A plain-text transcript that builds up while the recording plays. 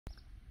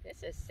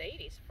This is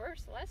Sadie's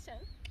first lesson.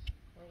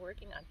 We're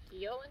working on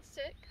heel and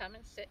sit, come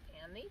and sit,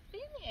 and the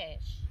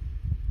finish.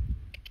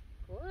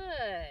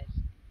 Good.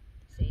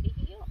 Sadie,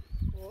 heel.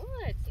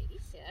 Good. Sadie,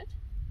 sit.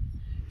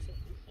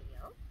 Sadie,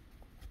 heel.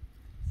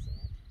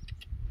 Sit.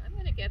 I'm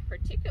going to get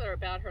particular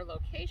about her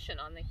location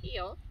on the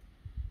heel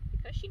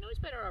because she knows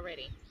better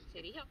already.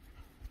 Sadie, heel.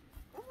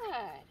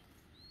 Good.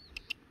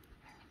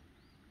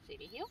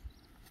 Sadie, heel.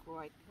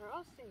 Good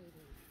girl, Sadie.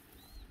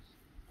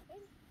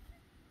 Sadie.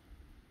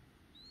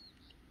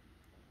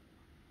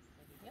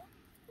 Sadie, heel.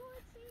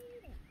 Good,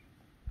 Sadie.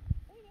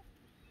 Sadie.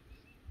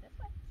 This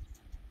way.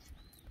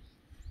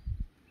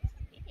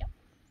 Sadie, heel.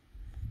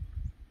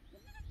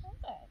 Good.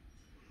 Good.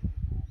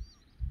 Sadie,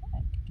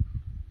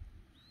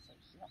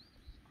 heel.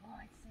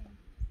 Good, Sadie.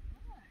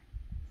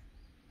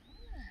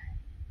 Good.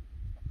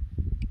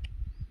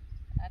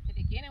 At the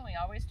beginning, we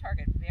always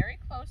target very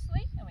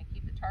closely, and we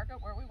keep the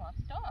target where we want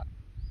the dog.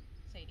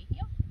 Sadie,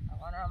 heel. I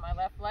want her on my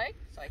left leg,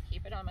 so I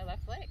keep it on my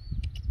left leg.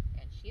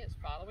 And she is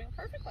following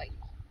perfectly.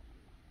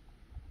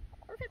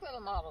 Perfect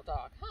little model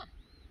dog, huh?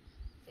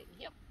 Sadie,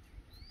 heel.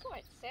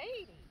 Good,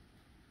 Sadie.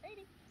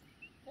 Sadie,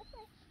 this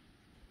way.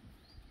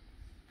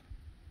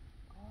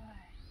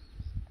 Good.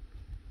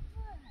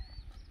 Good.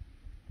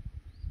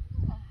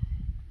 Good.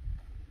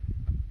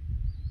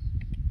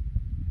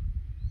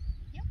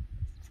 Sadie, heel.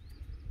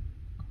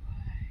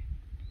 Good.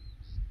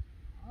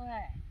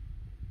 Good.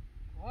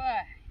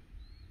 Good.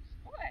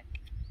 Good.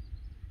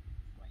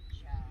 Good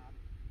job.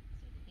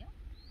 Sadie, heel.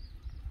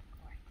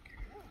 Good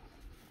girl.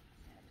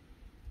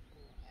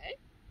 Good.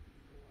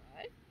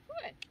 Good.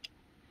 Good.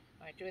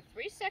 All right, do a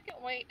 3-second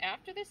wait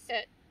after the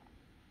sit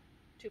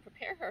to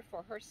prepare her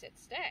for her sit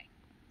stay.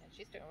 And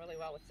she's doing really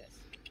well with this.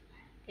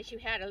 Because you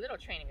had a little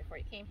training before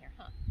you came here,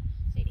 huh?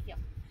 Sadie, heel.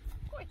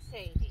 Good,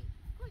 Sadie.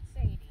 Good,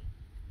 Sadie.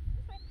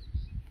 This way.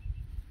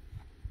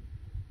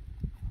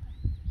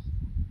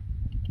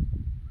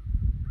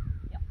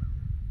 Yep.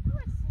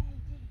 Good,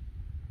 Sadie.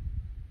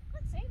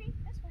 Good, Sadie.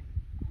 This way.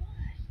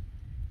 Good.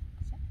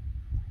 Sit.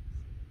 Good.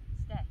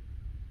 Stay.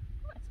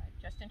 Good. So I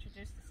just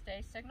introduced the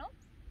stay signal.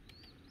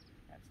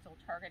 I'm still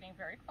targeting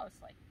very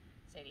closely.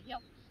 Sadie,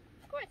 heel.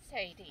 Good,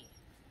 Sadie.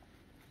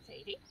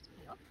 Sadie,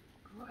 heel.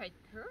 Good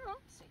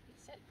girl. Sadie,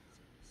 sit.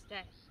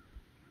 Sadie, stay.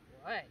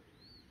 Good.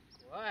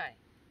 Good.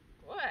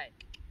 Good.